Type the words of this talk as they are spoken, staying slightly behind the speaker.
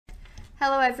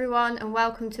Hello everyone and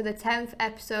welcome to the 10th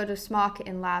episode of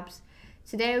Smarketing Labs.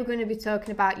 Today we're going to be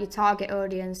talking about your target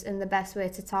audience and the best way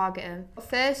to target them.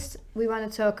 First, we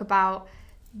want to talk about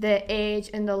the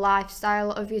age and the lifestyle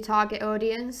of your target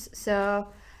audience. So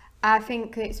I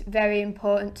think it's very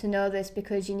important to know this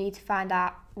because you need to find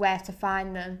out where to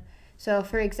find them. So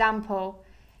for example,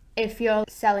 if you're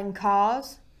selling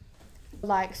cars,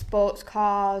 like sports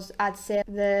cars, I'd say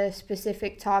the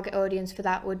specific target audience for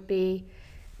that would be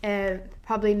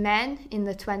probably men in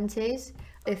the 20s.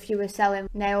 If you were selling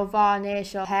nail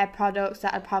varnish or hair products,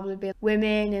 that would probably be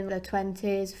women in the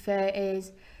 20s,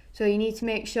 30s. So you need to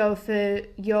make sure for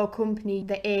your company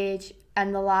the age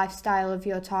and the lifestyle of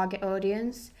your target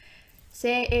audience.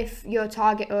 Say if your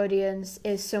target audience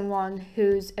is someone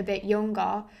who's a bit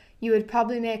younger, you would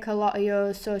probably make a lot of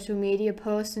your social media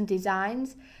posts and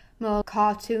designs more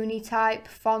cartoony type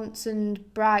fonts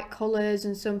and bright colours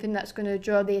and something that's going to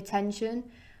draw the attention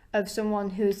of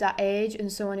someone who's that age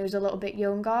and someone who's a little bit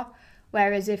younger.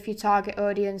 Whereas if your target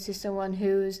audience is someone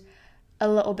who's a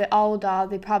little bit older,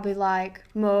 they probably like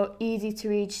more easy to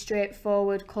read,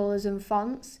 straightforward colours and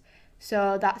fonts.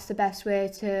 So that's the best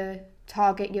way to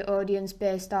target your audience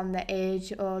based on the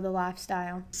age or the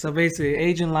lifestyle. So basically,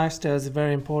 age and lifestyle is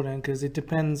very important because it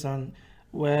depends on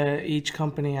where each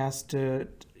company has to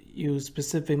use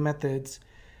specific methods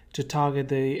to target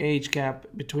the age gap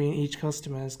between each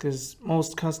customers, because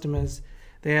most customers,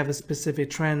 they have a specific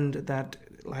trend that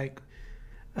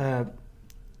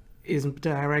is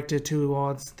directed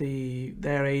towards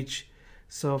their age.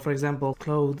 So for example,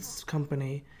 clothes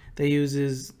company, they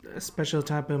uses a special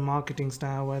type of marketing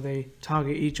style where they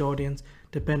target each audience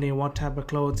depending on what type of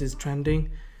clothes is trending.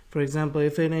 For example,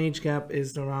 if an age gap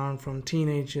is around from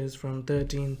teenagers from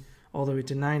 13 all the way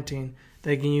to 19,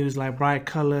 they can use like bright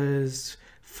colors,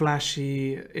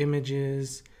 flashy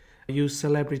images, use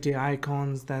celebrity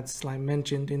icons that's like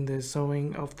mentioned in the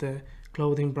sewing of the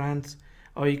clothing brands,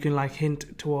 or you can like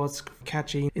hint towards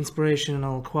catchy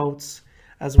inspirational quotes,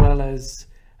 as well as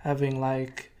having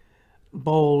like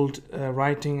bold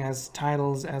writing as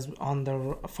titles as on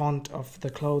the font of the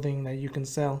clothing that you can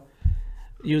sell.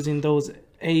 Using those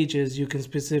ages, you can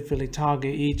specifically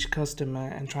target each customer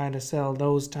and try to sell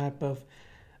those type of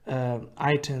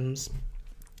items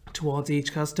towards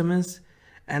each customers,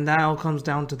 and that all comes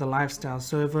down to the lifestyle.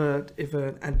 So if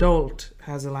an adult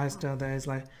has a lifestyle that is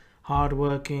like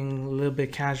hardworking, a little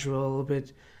bit casual, a little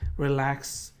bit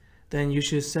relaxed, then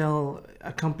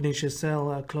a company should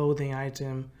sell a clothing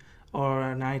item or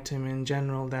an item in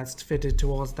general that's fitted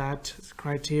towards that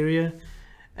criteria.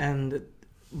 And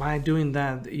by doing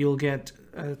that, you'll get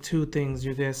two things: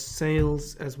 you get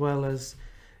sales as well as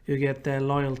you get their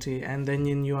loyalty, and then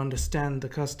you understand the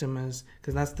customers,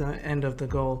 because that's the end of the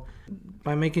goal.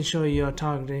 By making sure you're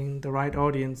targeting the right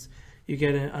audience, you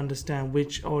get to understand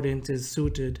which audience is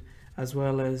suited, as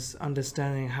well as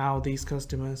understanding how these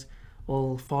customers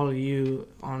will follow you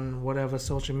on whatever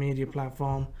social media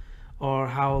platform, or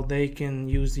how they can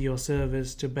use your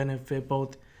service to benefit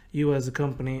both you as a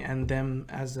company and them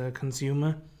as a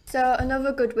consumer. So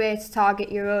another good way to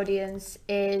target your audience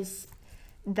is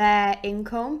their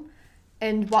income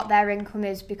and what their income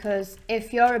is, because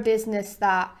if you're a business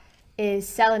that is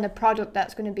selling a product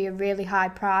that's going to be a really high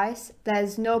price,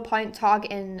 there's no point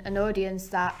targeting an audience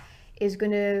that is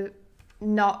going to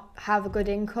not have a good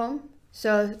income,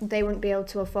 so they wouldn't be able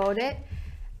to afford it.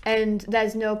 And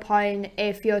there's no point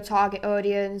if your target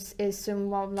audience is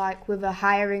someone like with a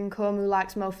higher income who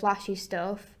likes more flashy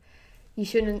stuff. You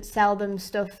shouldn't sell them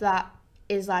stuff that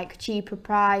is like cheaper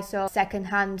price or second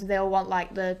hand. They'll want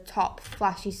like the top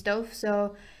flashy stuff.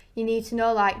 So you need to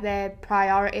know like their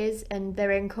priorities and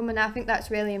their income, and I think that's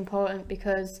really important,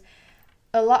 because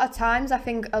a lot of times I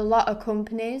think a lot of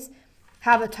companies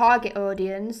have a target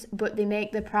audience but they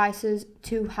make the prices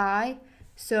too high,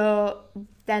 so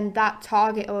then that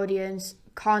target audience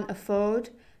can't afford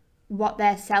what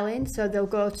they're selling, so they'll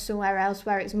go to somewhere else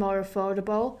where it's more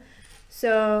affordable.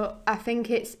 So I think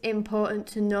it's important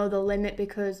to know the limit,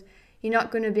 because you're not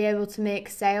going to be able to make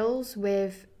sales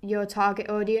with your target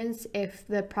audience if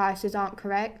the prices aren't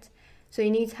correct. So you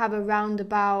need to have a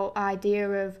roundabout idea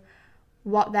of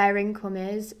what their income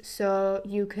is so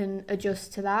you can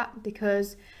adjust to that,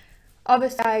 because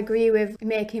obviously I agree with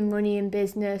making money in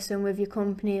business and with your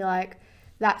company, like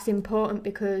that's important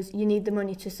because you need the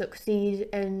money to succeed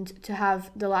and to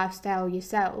have the lifestyle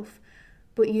yourself.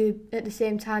 But at the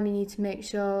same time, you need to make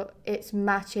sure it's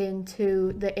matching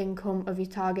to the income of your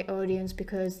target audience,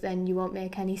 because then you won't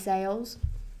make any sales.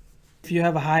 If you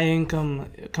have a high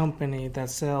income company that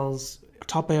sells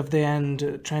top of the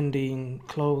end trending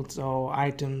clothes or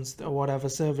items or whatever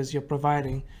service you're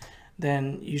providing,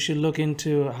 then you should look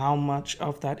into how much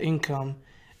of that income,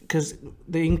 because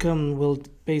the income will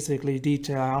basically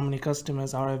detail how many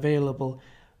customers are available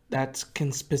that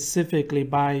can specifically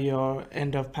buy your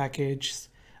end of package,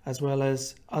 as well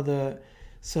as other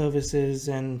services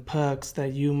and perks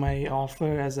that you may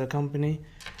offer as a company.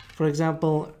 For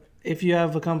example, if you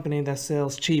have a company that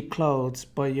sells cheap clothes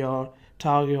but your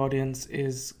target audience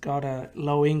is got a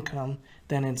low income,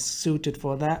 then it's suited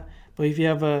for that. But if you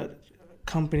have a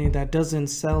company that doesn't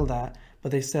sell that,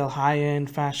 but they sell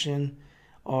high-end fashion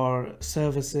or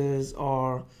services,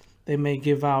 or they may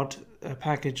give out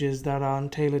packages that are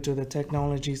tailored to the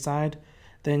technology side,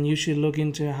 then you should look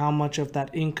into how much of that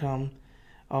income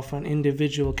of an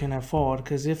individual can afford.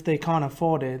 Because if they can't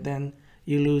afford it, then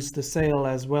you lose the sale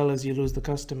as well as you lose the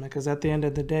customer. Because at the end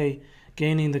of the day,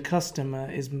 gaining the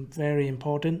customer is very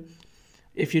important.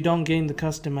 If you don't gain the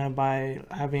customer by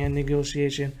having a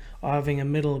negotiation or having a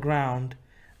middle ground,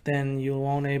 then you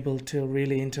won't able to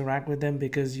really interact with them,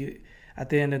 because you, at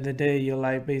the end of the day, you're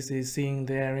like basically seeing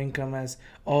their income as,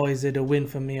 oh, is it a win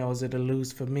for me or is it a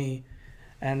lose for me?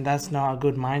 And that's not a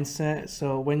good mindset.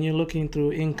 So when you're looking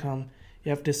through income, you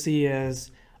have to see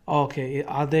as, okay,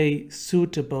 are they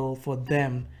suitable for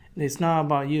them? And it's not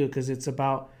about you, because it's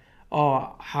about,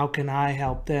 oh, how can I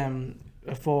help them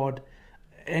afford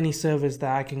any service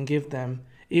that I can give them,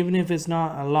 even if it's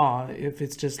not a lot, if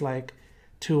it's just like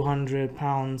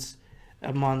 £200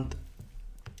 a month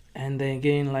and they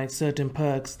gain like certain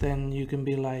perks, then you can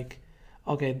be like,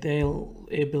 okay, they'll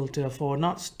able to afford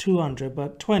not 200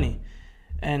 but 20,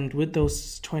 and with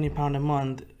those £20 a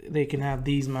month they can have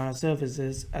these amount of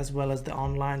services as well as the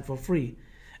online for free.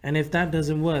 And if that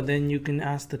doesn't work, then you can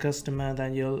ask the customer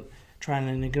that you're trying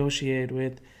to negotiate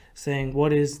with, saying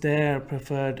what is their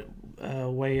preferred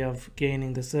way of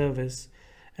gaining the service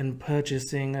and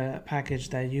purchasing a package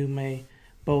that you may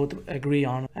both agree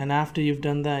on. And after you've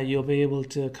done that, you'll be able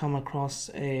to come across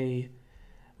a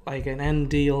like an end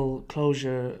deal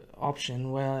closure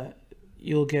option where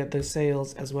you'll get the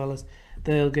sales as well as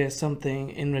they'll get something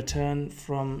in return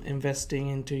from investing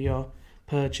into your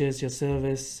purchase, your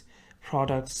service,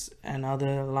 products and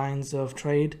other lines of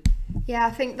trade. Yeah,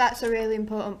 I think that's a really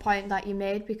important point that you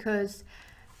made, because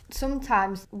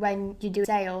sometimes when you do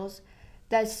sales,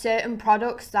 there's certain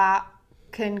products that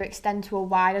can extend to a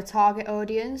wider target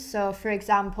audience. So for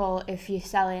example, if you're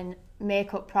selling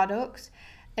makeup products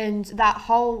and that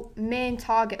whole main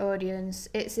target audience,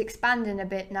 it's expanding a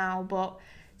bit now, but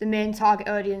the main target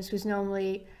audience was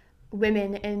normally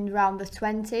women in around the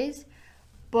 20s.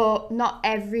 But not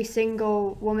every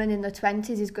single woman in the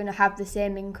 20s is going to have the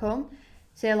same income.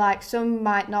 So like some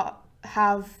might not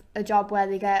have a job where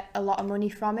they get a lot of money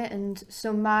from it, and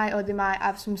some might, or they might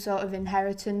have some sort of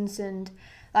inheritance, and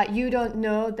like you don't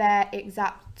know their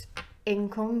exact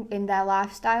income in their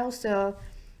lifestyle. So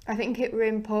I think it were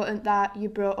important that you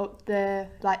brought up the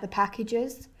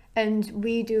packages, and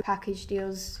we do package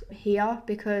deals here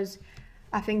because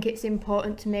I think it's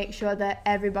important to make sure that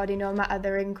everybody, no matter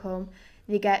their income,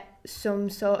 they get some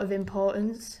sort of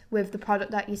importance with the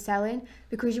product that you're selling,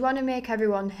 because you want to make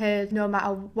everyone heard no matter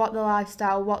what their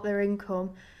lifestyle, what their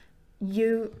income.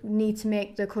 You need to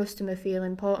make the customer feel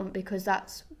important, because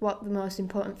that's what the most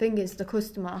important thing is, the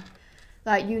customer.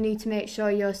 Like you need to make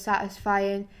sure you're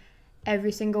satisfying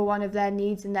every single one of their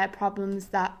needs and their problems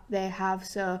that they have.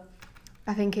 So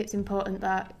I think it's important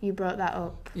that you brought that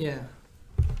up. Yeah.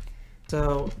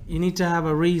 So you need to have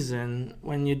a reason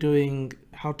when you're doing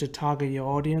how to target your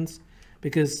audience,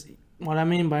 because what I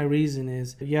mean by reason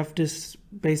is you have to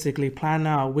basically plan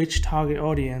out which target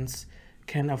audience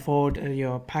can afford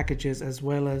your packages, as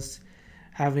well as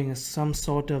having some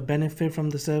sort of benefit from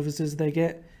the services they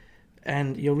get.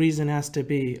 And your reason has to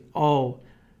be, oh,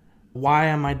 why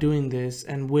am I doing this,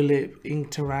 and will it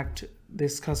interact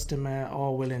this customer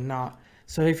or will it not?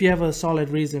 So if you have a solid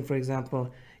reason, for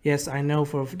example, yes, I know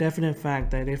for a definite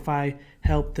fact that if I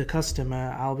help the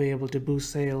customer, I'll be able to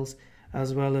boost sales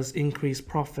as well as increase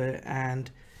profit,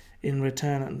 and in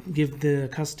return give the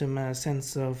customer a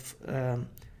sense of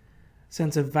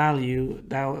value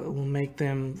that will make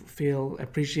them feel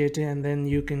appreciated. And then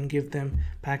you can give them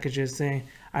packages saying,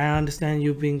 I understand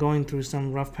you've been going through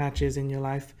some rough patches in your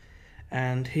life,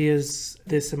 and here's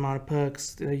this amount of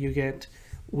perks that you get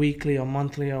weekly or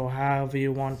monthly or however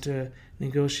you want to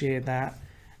negotiate that.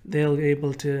 They'll be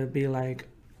able to be like,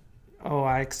 oh,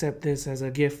 I accept this as a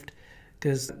gift,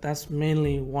 because that's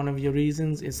mainly one of your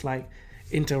reasons. It's like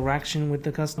interaction with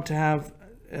the customer. To have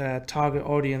a target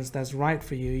audience that's right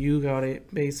for you, you gotta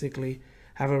basically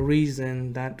have a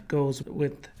reason that goes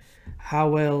with how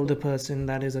well the person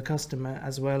that is a customer,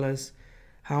 as well as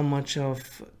how much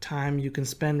of time you can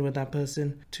spend with that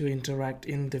person to interact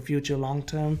in the future long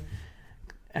term.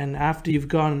 And after you've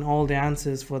gotten all the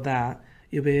answers for that,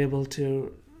 you'll be able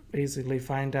to basically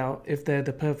find out if they're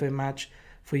the perfect match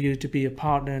for you to be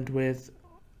partnered with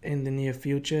in the near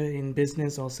future in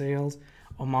business or sales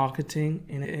or marketing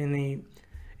in any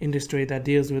industry that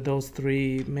deals with those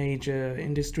three major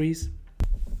industries.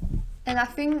 And I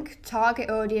think target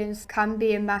audience can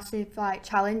be a massive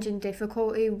challenge and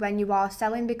difficulty when you are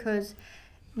selling, because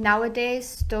nowadays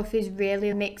stuff is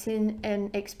really mixing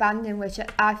and expanding, which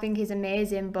I think is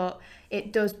amazing, but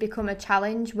it does become a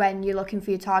challenge when you're looking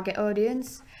for your target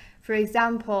audience. For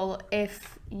example,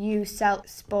 if you sell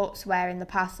sportswear in the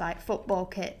past, like football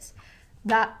kits,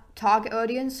 that target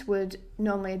audience would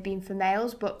normally have been for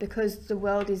males, but because the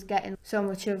world is getting so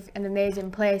much of an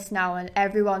amazing place now and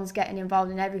everyone's getting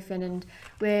involved in everything and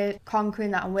we're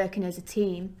conquering that and working as a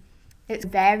team, it's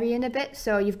varying a bit.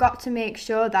 So you've got to make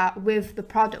sure that with the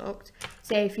product,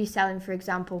 say if you're selling, for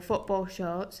example, football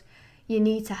shorts, you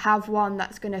need to have one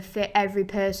that's going to fit every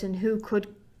person who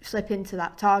could slip into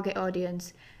that target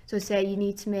audience. So say you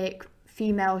need to make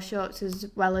female shorts as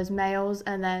well as males,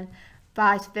 and then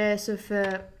vice versa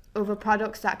for other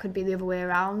products that could be the other way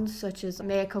around, such as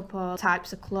makeup or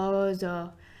types of clothes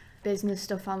or business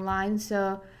stuff online.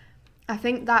 So I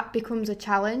think that becomes a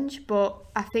challenge, but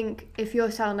I think if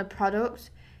you're selling a product,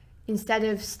 instead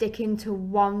of sticking to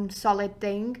one solid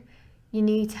thing, you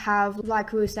need to have,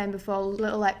 like we were saying before,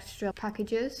 little extra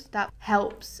packages that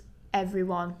helps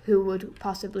everyone who would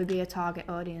possibly be a target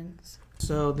audience.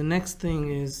 So the next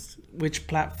thing is which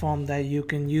platform that you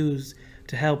can use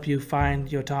to help you find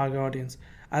your target audience.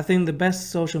 I think the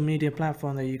best social media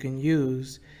platform that you can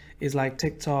use is like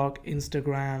TikTok,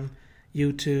 Instagram,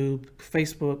 YouTube,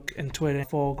 Facebook, and Twitter.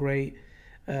 4 great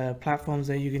platforms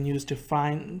that you can use to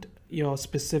find your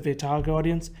specific target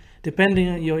audience. Depending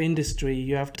on your industry,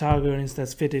 you have target audience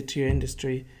that's fitted to your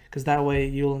industry, because that way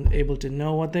you'll be able to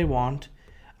know what they want,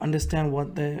 understand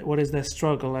what is their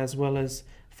struggle, as well as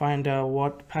find out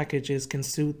what packages can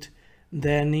suit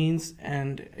their needs,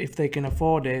 and if they can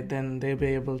afford it, then they'll be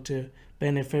able to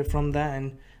benefit from that,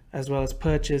 and as well as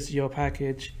purchase your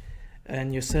package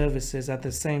and your services at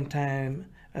the same time,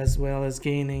 as well as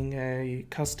gaining a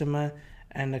customer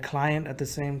and a client at the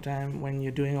same time when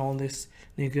you're doing all this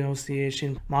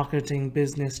negotiation, marketing,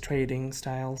 business, trading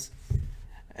styles.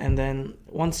 And then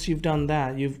once you've done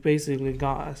that, you've basically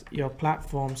got your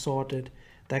platform sorted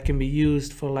that can be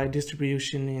used for like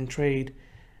distribution in trade,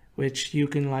 which you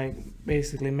can like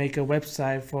basically make a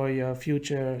website for your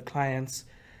future clients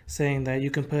saying that you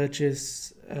can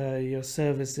purchase your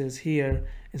services here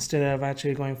instead of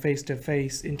actually going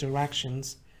face-to-face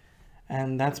interactions.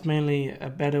 And that's mainly a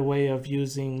better way of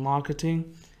using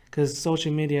marketing, because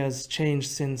social media has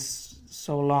changed since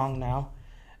so long now,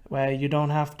 where you don't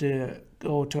have to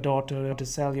go to door to door to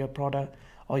sell your product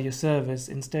or your service.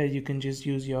 Instead, you can just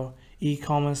use your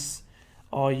e-commerce,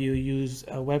 or you use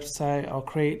a website, or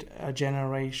create a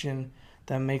generation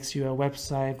that makes you a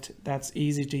website that's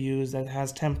easy to use, that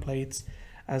has templates,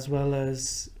 as well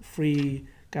as free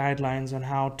guidelines on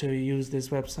how to use this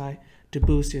website to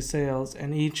boost your sales.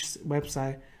 And each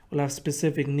website will have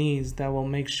specific needs that will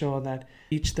make sure that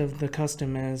each of the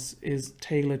customers is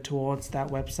tailored towards that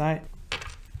website.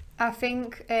 I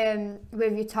think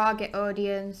with your target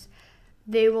audience,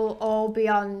 they will all be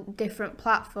on different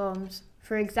platforms.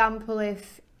 For example,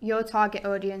 if your target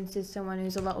audience is someone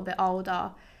who's a little bit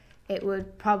older, it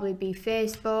would probably be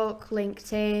Facebook,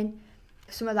 LinkedIn,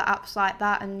 some of the apps like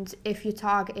that. And if you're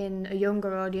targeting a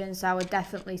younger audience, I would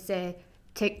definitely say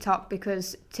TikTok,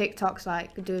 because TikTok's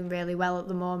like doing really well at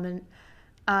the moment,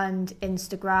 and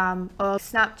Instagram or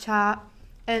Snapchat.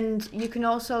 And you can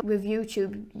also, with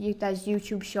YouTube, there's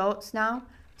YouTube Shorts now.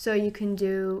 So you can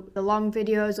do the long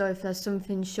videos, or if there's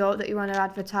something short that you want to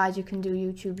advertise, you can do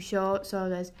YouTube Shorts. So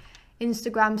there's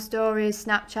Instagram stories,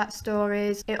 Snapchat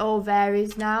stories. It all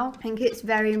varies now. I think it's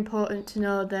very important to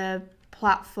know the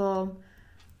platform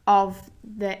of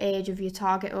the age of your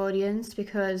target audience,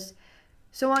 because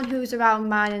someone who's around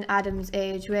mine and Adam's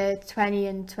age, we're 20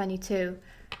 and 22,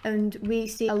 and we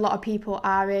see a lot of people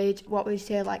our age, what we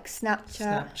say, like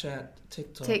Snapchat,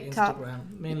 TikTok,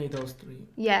 Instagram, mainly those 3.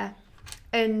 Yeah.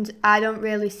 And I don't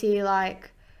really see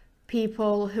like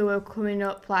people who are coming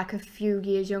up like a few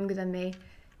years younger than me.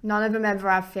 None of them ever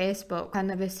have Facebook. I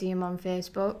never see them on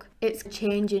Facebook. It's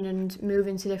changing and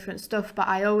moving to different stuff, but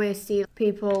I always see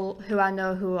people who I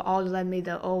know who are older than me,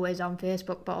 they're always on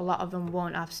Facebook, but a lot of them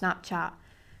won't have Snapchat.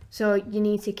 So you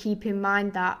need to keep in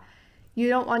mind that you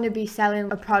don't want to be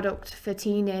selling a product for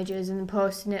teenagers and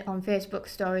posting it on Facebook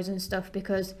stories and stuff,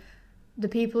 because the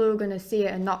people who are going to see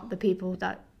it are not the people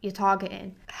that you're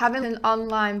targeting. Having an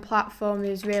online platform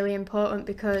is really important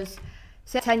because,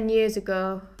 say, 10 years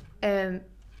ago,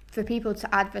 for people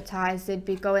to advertise, they'd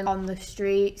be going on the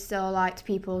street, so like to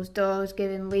people's doors,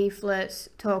 giving leaflets,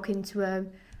 talking to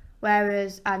them.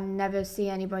 Whereas I never see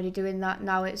anybody doing that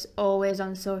now. It's always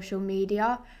on social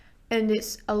media, and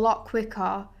it's a lot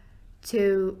quicker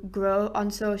to grow on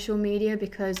social media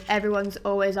because everyone's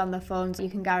always on their phones. You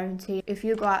can guarantee if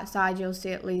you go outside, you'll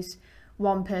see at least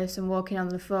one person walking on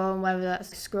the phone, whether that's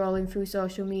scrolling through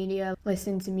social media,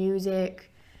 listening to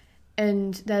music,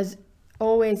 and there's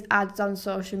always ads on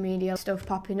social media, stuff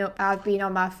popping up. I've been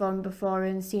on my phone before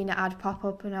and seen an ad pop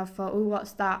up and I've thought, oh,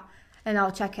 what's that? And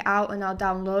I'll check it out and I'll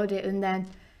download it, and then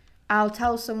I'll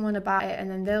tell someone about it and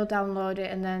then they'll download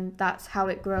it, and then that's how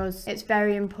it grows. It's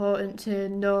very important to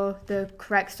know the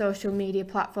correct social media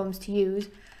platforms to use,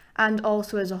 and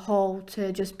also as a whole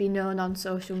to just be known on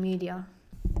social media.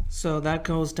 So that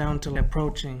goes down to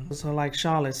approaching. So like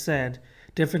Charlotte said,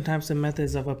 different types of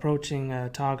methods of approaching a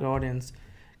target audience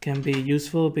can be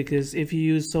useful, because if you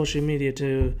use social media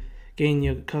to gain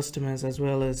your customers as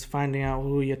well as finding out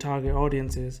who your target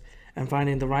audience is and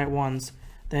finding the right ones,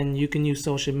 then you can use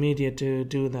social media to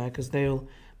do that, because they'll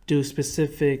do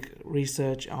specific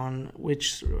research on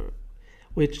which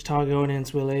target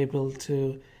audience will able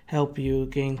to help you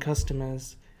gain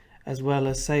customers as well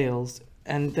as sales.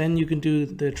 And then you can do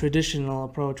the traditional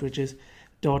approach, which is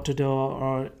door-to-door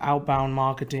or outbound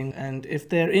marketing. And if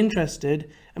they're interested,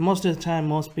 and most of the time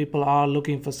most people are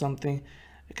looking for something,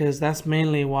 because that's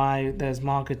mainly why there's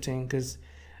marketing, because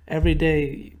every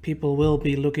day people will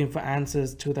be looking for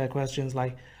answers to their questions,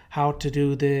 like how to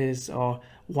do this, or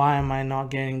why am I not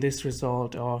getting this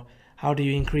result, or how do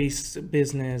you increase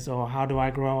business, or how do I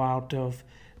grow out of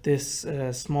this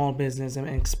small business and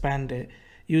expand it.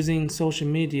 Using social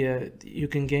media, you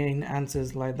can gain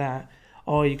answers like that,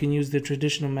 or you can use the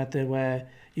traditional method where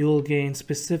you will gain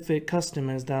specific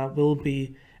customers that will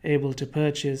be able to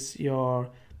purchase your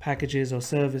packages or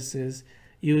services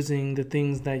using the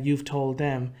things that you've told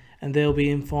them, and they'll be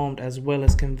informed as well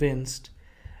as convinced,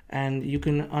 and you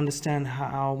can understand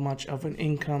how much of an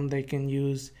income they can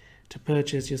use to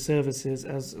purchase your services,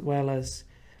 as well as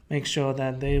make sure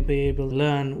that they'll be able to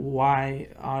learn why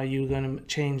are you going to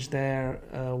change their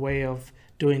way of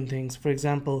doing things. For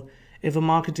example, if a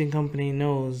marketing company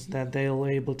knows that they'll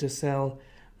be able to sell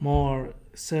more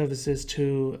services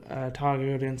to a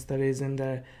target audience that is in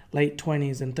their late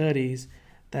 20s and 30s,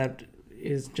 that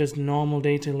is just normal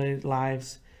day-to-day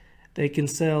lives, they can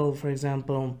sell, for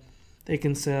example, they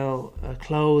can sell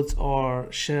clothes or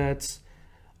shirts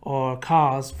or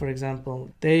cars, for example.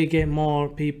 They get more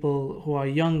people who are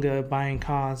younger buying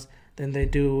cars than they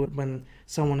do when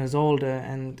someone is older,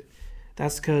 and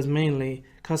that's because mainly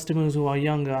customers who are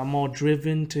younger are more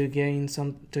driven to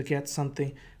get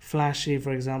something flashy,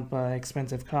 for example, an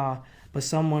expensive car, but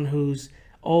someone who's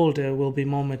older will be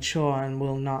more mature and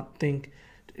will not think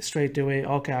straight away,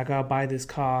 okay, I gotta buy this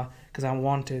car because I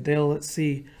want it. They'll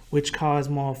see which car is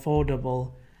more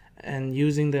affordable, and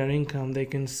using their income they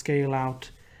can scale out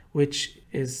which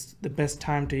is the best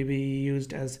time to be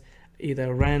used as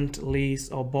either rent, lease,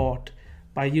 or bought.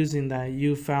 By using that,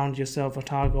 you found yourself a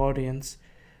target audience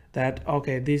that,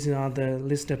 okay, these are the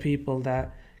list of people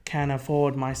that can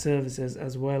afford my services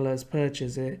as well as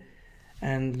purchase it.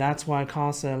 And that's why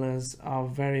car sellers are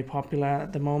very popular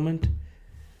at the moment.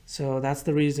 So that's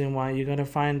the reason why you got to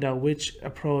find out which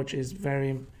approach is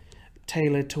very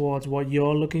tailored towards what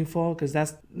you're looking for, because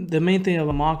that's the main thing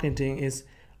about marketing. Is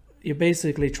you're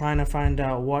basically trying to find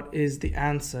out what is the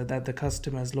answer that the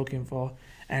customer is looking for,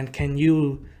 and can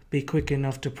you be quick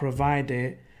enough to provide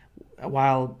it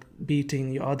while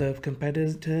beating your other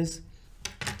competitors.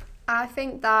 I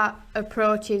think that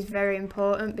approach is very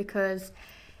important, because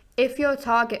if your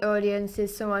target audience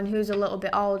is someone who's a little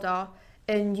bit older,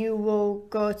 and you will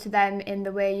go to them in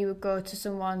the way you would go to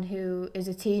someone who is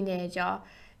a teenager,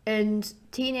 and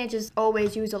teenagers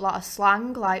always use a lot of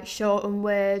slang, like shortened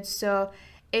words. So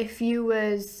if you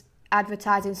was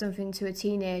advertising something to a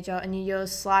teenager and you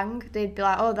use slang, they'd be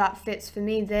like, oh, that fits for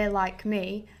me, they're like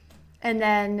me, and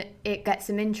then it gets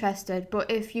them interested.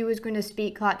 But if you was going to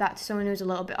speak like that to someone who's a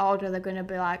little bit older, they're going to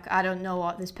be like, I don't know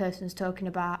what this person's talking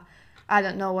about, I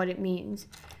don't know what it means.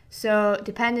 So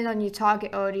depending on your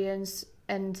target audience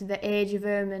and the age of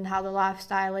them and how the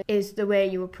lifestyle is the way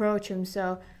you approach them.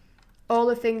 So all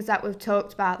the things that we've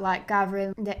talked about, like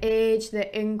gathering the age,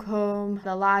 the income,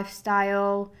 the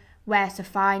lifestyle, where to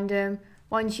find them.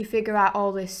 Once you figure out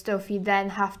all this stuff, you then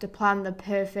have to plan the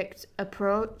perfect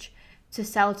approach to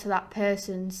sell to that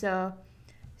person. So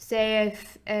say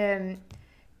if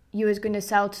you was going to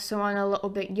sell to someone a little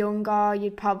bit younger,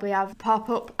 you'd probably have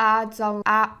pop-up ads on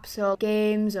apps or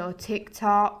games or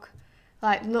TikTok,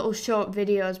 like little short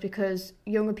videos, because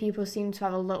younger people seem to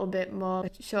have a little bit more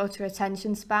shorter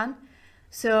attention span.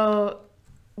 So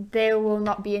they will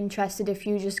not be interested if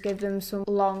you just give them some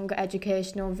long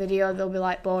educational video. They'll be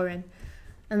like, boring,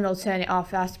 and they'll turn it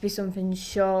off. It has to be something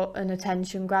short and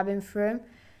attention grabbing for them.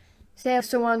 Say if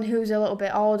someone who's a little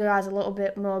bit older, has a little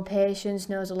bit more patience,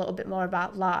 knows a little bit more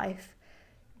about life,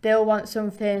 they'll want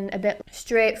something a bit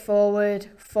straightforward,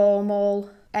 formal,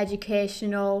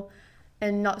 educational,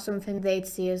 and not something they'd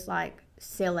see as like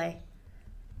silly,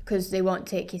 because they won't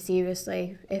take you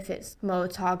seriously if it's more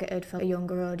targeted for a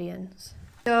younger audience.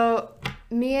 So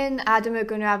me and Adam are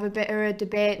going to have a bit of a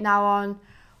debate now on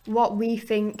what we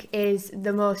think is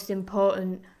the most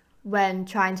important when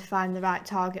trying to find the right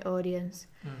target audience.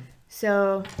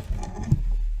 So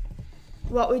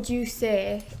what would you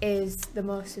say is the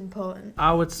most important?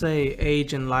 I would say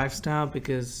age and lifestyle,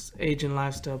 because age and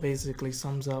lifestyle basically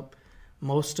sums up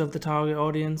most of the target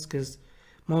audience, because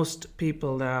most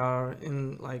people that are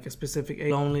in like a specific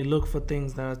age only look for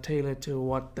things that are tailored to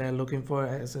what they're looking for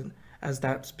as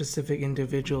that specific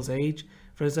individual's age.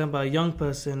 For example, a young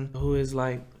person who is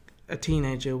like a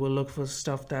teenager will look for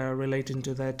stuff that are related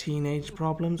to their teenage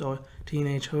problems or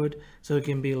teenagehood. So it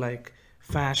can be like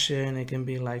fashion, it can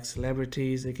be like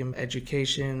celebrities, it can be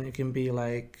education, it can be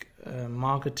like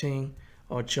marketing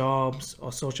or jobs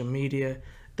or social media.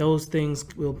 Those things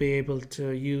will be able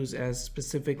to use as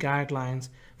specific guidelines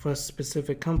for a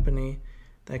specific company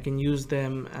that can use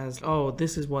them as, oh,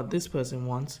 this is what this person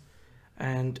wants,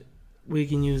 and we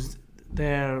can use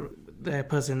their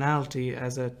personality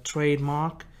as a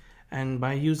trademark, and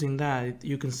by using that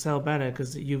you can sell better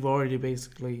because you've already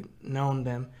basically known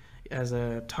them as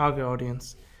a target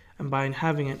audience. And by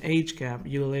having an age gap,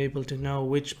 you'll be able to know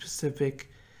which specific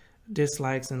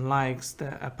dislikes and likes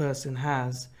that a person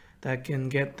has that can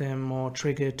get them more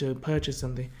triggered to purchase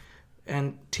something.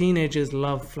 And teenagers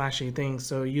love flashy things,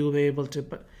 so you'll be able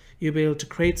to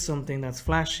create something that's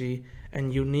flashy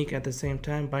and unique at the same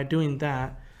time. By doing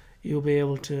that, you'll be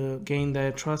able to gain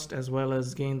their trust as well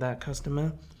as gain that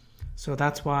customer. So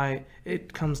that's why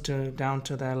it comes down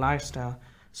to their lifestyle.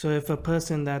 So if a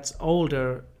person that's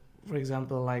older, for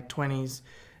example, like 20s,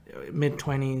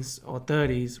 mid-20s or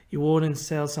 30s, you wouldn't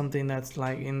sell something that's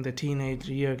like in the teenage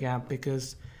year gap,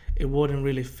 because it wouldn't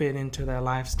really fit into their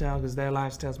lifestyle, because their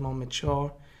lifestyle is more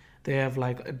mature. They have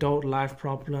like adult life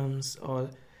problems or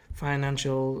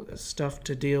financial stuff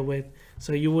to deal with.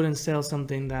 So you wouldn't sell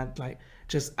something that like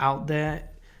just out there.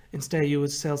 Instead, you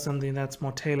would sell something that's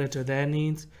more tailored to their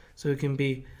needs. So it can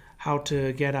be how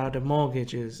to get out of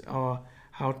mortgages or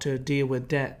how to deal with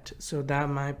debt. So that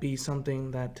might be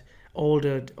something that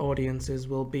older audiences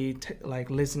will be like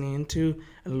listening into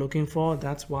and looking for.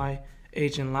 That's why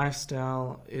age and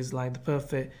lifestyle is like the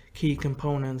perfect key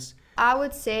components. I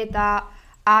would say that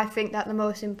I think that the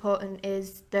most important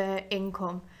is the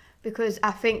income, because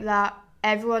I think that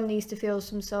everyone needs to feel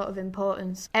some sort of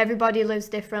importance. Everybody lives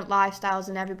different lifestyles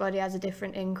and everybody has a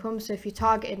different income. So if you're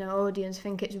targeting an audience, I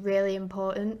think it's really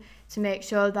important to make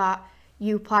sure that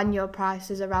you plan your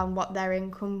prices around what their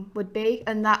income would be.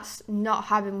 And that's not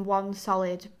having one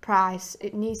solid price.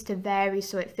 It needs to vary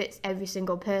so it fits every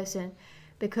single person,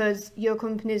 because your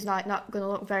company's like not going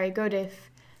to look very good if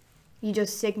you're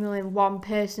just signaling one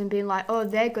person being like, oh,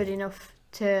 they're good enough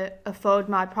to afford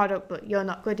my product, but you're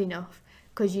not good enough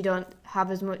because you don't have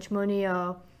as much money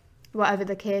or whatever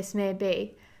the case may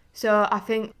be. So I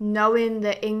think knowing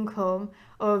the income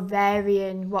or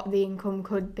varying what the income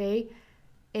could be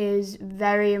is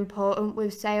very important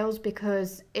with sales,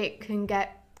 because it can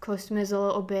get customers a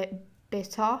little bit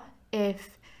bitter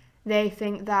if they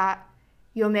think that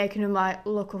you're making them like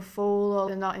look a fool or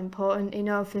they're not important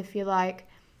enough. If you're like,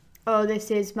 oh,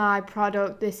 this is my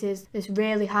product, this is this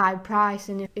really high price,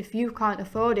 and if you can't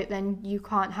afford it, then you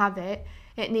can't have it.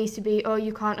 It needs to be, oh,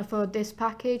 you can't afford this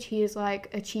package, here's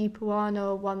like a cheaper one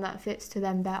or one that fits to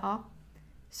them better.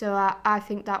 So I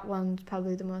think that one's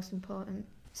probably the most important.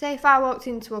 Say if I walked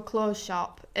into a clothes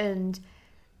shop and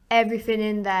everything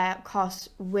in there costs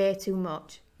way too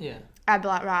much. Yeah. I'd be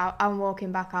like, right, I'm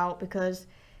walking back out, because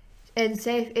and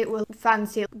say if it was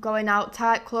fancy going out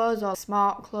type clothes or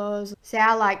smart clothes. Say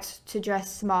I liked to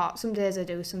dress smart. Some days I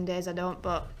do, some days I don't.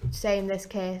 But say in this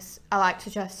case, I like to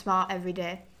dress smart every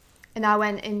day. And I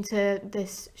went into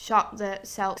this shop that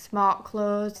sells smart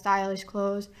clothes, stylish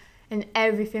clothes, and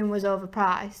everything was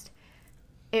overpriced.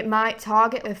 It might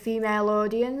target a female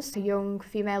audience, a young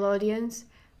female audience,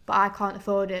 but I can't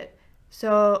afford it.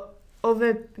 So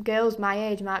other girls my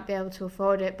age might be able to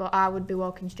afford it, but I would be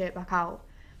walking straight back out.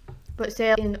 But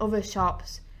say in other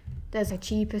shops, there's a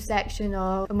cheaper section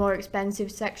or a more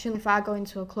expensive section. If I go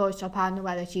into a clothes shop, I know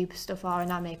where the cheaper stuff are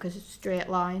and I make a straight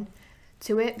line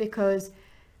to it, because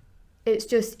it's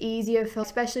just easier for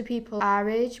especially people our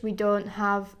age. We don't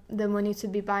have the money to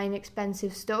be buying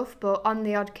expensive stuff, but on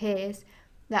the odd case,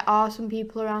 there are some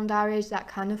people around our age that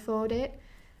can afford it.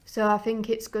 So I think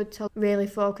it's good to really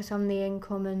focus on the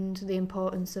income and the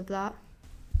importance of that.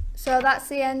 So that's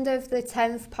the end of the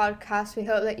 10th podcast. We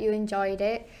hope that you enjoyed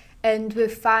it. And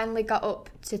we've finally got up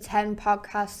to 10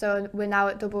 podcasts, so we're now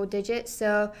at double digits.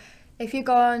 So if you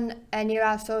go on any of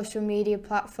our social media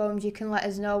platforms, you can let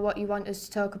us know what you want us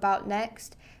to talk about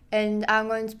next. And I'm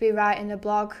going to be writing a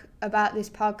blog about this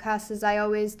podcast, as I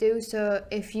always do. So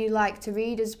if you like to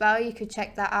read as well, you could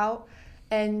check that out.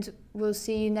 And we'll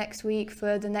see you next week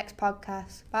for the next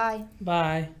podcast. Bye.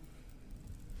 Bye.